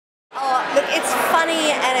Look, it's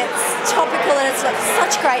funny and it's topical and it's got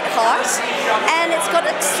such great heart and it's got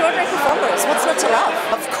extraordinary performers. What's not to love?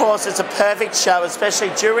 Of course, it's a perfect show,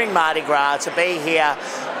 especially during Mardi Gras, to be here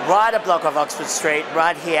right a block of Oxford Street,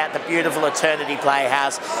 right here at the beautiful Eternity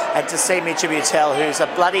Playhouse, and to see Mitchell Butel, who's a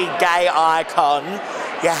bloody gay icon.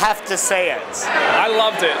 You have to see it. I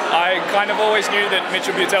loved it. I kind of always knew that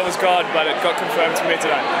Mitchell Butel was God, but it got confirmed to me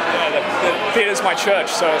today. Yeah, the theatre's my church,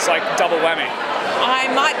 so it's like double whammy. I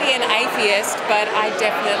might be an atheist, but I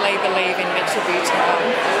definitely believe in Mitchell Butel.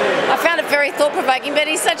 I found it very thought-provoking, but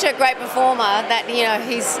he's such a great performer that, you know,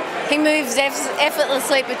 he moves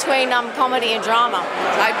effortlessly between comedy and drama.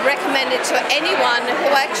 I'd recommend it to anyone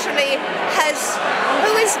who actually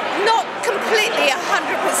who is not completely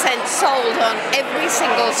 100% sold on every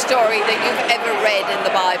single story that you've ever read in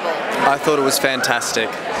the Bible. I thought it was fantastic.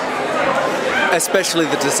 Especially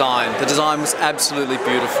the design. The design was absolutely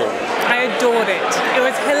beautiful. I adored it. It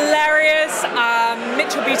was hilarious.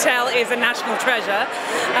 Mitchell Butel is a national treasure.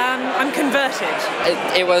 I'm converted.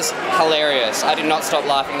 It was hilarious. I did not stop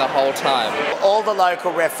laughing the whole time. All the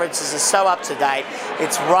local references are so up to date.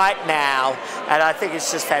 It's right now, and I think it's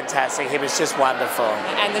just fantastic. He was just wonderful.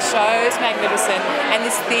 And the show is magnificent, and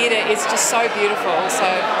this theatre is just so beautiful, so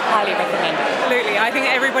highly recommend it. Absolutely. I think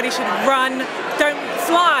everybody should run, don't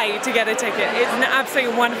fly to get a ticket. It's an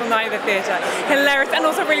absolutely wonderful night at the theatre. Hilarious and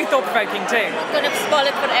also really thought-provoking too. I'm going to spoil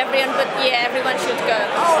it for everyone, but yeah, everyone should go.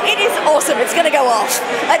 Oh, it is awesome. It's going to go off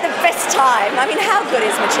at the best time. I mean, how good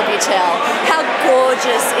is Mitchell Butel? How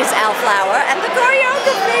gorgeous is Our Flower? And the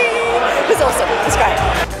choreography was awesome. It's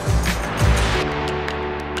great.